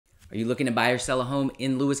Are you looking to buy or sell a home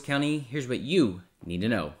in Lewis County? Here's what you need to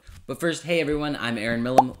know. But first, hey everyone, I'm Eren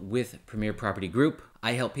Millam with Premier Property Group.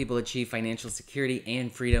 I help people achieve financial security and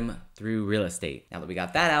freedom through real estate. Now that we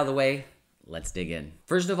got that out of the way, let's dig in.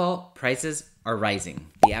 First of all, prices are rising.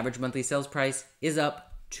 The average monthly sales price is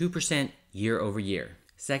up 2% year over year.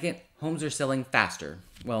 Second, homes are selling faster.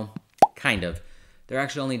 Well, kind of. They're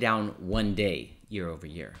actually only down 1 day year over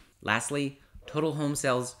year. Lastly, total home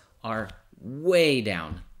sales are way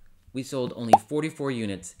down. We sold only 44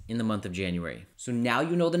 units in the month of January. So now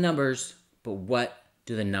you know the numbers, but what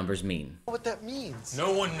do the numbers mean? What that means.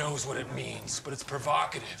 No one knows what it means, but it's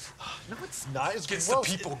provocative. No, it's not. It Gets the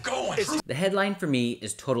people going. The headline for me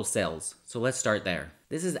is total sales, so let's start there.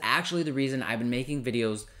 This is actually the reason I've been making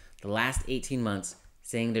videos the last 18 months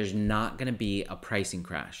saying there's not gonna be a pricing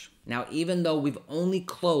crash. Now, even though we've only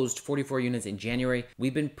closed 44 units in January,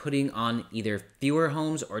 we've been putting on either fewer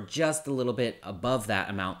homes or just a little bit above that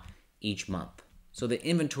amount each month. So the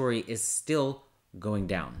inventory is still going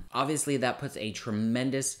down. Obviously, that puts a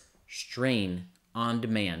tremendous strain on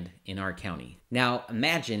demand in our county. Now,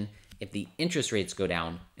 imagine if the interest rates go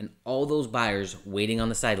down and all those buyers waiting on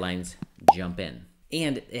the sidelines jump in.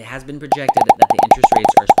 And it has been projected that the interest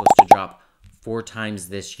rates are supposed to drop 4 times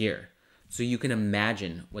this year. So you can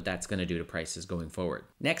imagine what that's gonna do to prices going forward.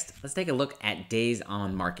 Next, let's take a look at days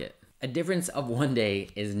on market. A difference of 1 day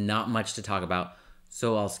is not much to talk about,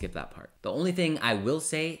 so I'll skip that part. The only thing I will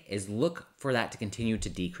say is look for that to continue to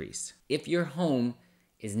decrease. If your home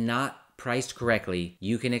is not priced correctly,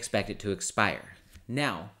 you can expect it to expire.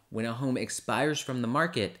 Now, when a home expires from the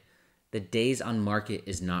market, the days on market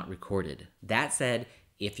is not recorded. That said,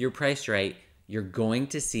 if you're priced right, you're going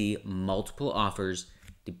to see multiple offers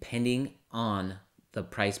depending on the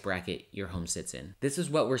price bracket your home sits in. This is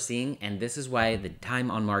what we're seeing, and this is why the time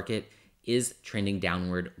on market is trending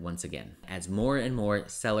downward once again, as more and more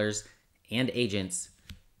sellers and agents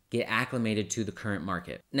get acclimated to the current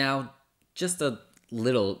market. Now, just a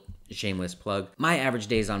little shameless plug, my average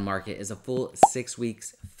days on market is a full 6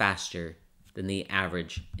 weeks faster than the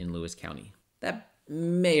average in Lewis County. That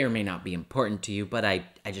may or may not be important to you, but I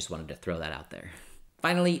just wanted to throw that out there.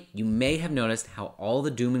 Finally, you may have noticed how all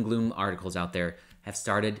the doom and gloom articles out there have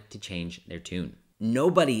started to change their tune.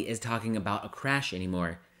 Nobody is talking about a crash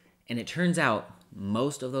anymore, and it turns out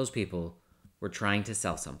most of those people were trying to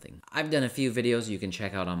sell something. I've done a few videos you can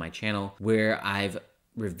check out on my channel where I've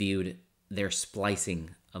reviewed their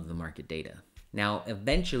splicing of the market data. Now,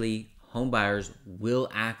 eventually, home buyers will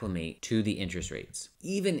acclimate to the interest rates,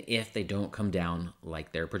 even if they don't come down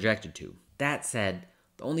like they're projected to. That said,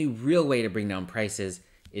 the only real way to bring down prices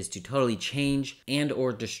is to totally change and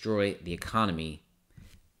or destroy the economy.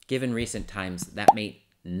 Given recent times, that may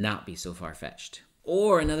not be so far-fetched.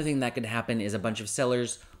 Or another thing that could happen is a bunch of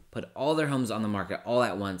sellers put all their homes on the market all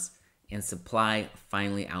at once and supply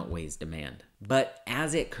finally outweighs demand. But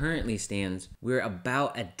as it currently stands, we're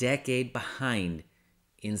about a decade behind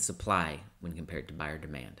in supply when compared to buyer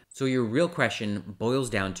demand. So your real question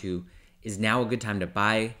boils down to, is now a good time to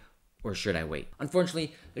buy or should I wait?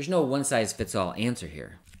 Unfortunately, there's no one-size-fits-all answer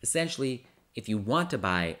here. Essentially, if you want to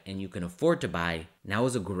buy and you can afford to buy, now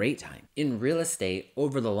is a great time. In real estate,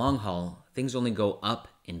 over the long haul, things only go up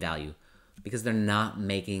in value because they're not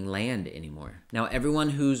making land anymore. Now, everyone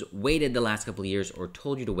who's waited the last couple of years or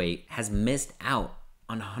told you to wait has missed out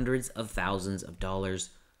on hundreds of thousands of dollars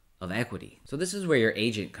of equity. So this is where your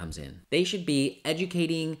agent comes in. They should be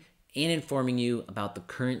educating and informing you about the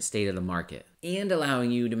current state of the market and allowing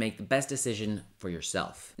you to make the best decision for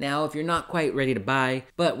yourself. Now, if you're not quite ready to buy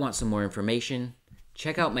but want some more information,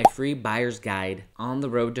 check out my free buyer's guide on the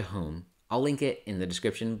road to home. I'll link it in the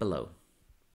description below.